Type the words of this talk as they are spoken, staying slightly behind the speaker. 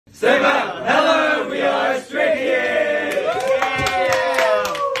Sega, hello, we are Stray Kids!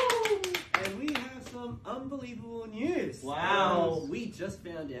 And we have some unbelievable news. Wow. We just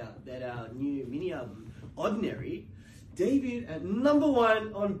found out that our new mini album, Oddinary, debuted at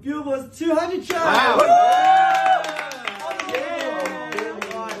 #1 on Billboard's 200 chart. Wow.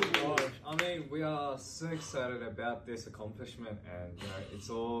 I mean, we are so excited about this accomplishment, and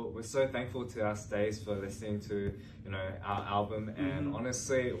we're so thankful to our stays for listening to our album, and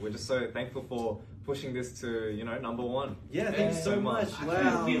honestly, we're just so thankful for pushing this to #1. Yeah, thank you so much.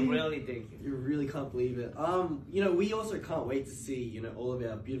 Wow, We really thank you. You really can't believe it. We also can't wait to see all of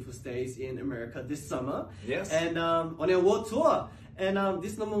our beautiful stays in America this summer. Yes. And on our world tour. And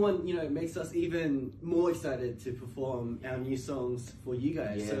this #1, makes us even more excited to perform our new songs for you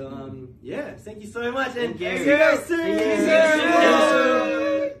guys. Yeah. So, thank you so much. And Thank you. see you guys soon. Thank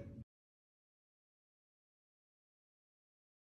you.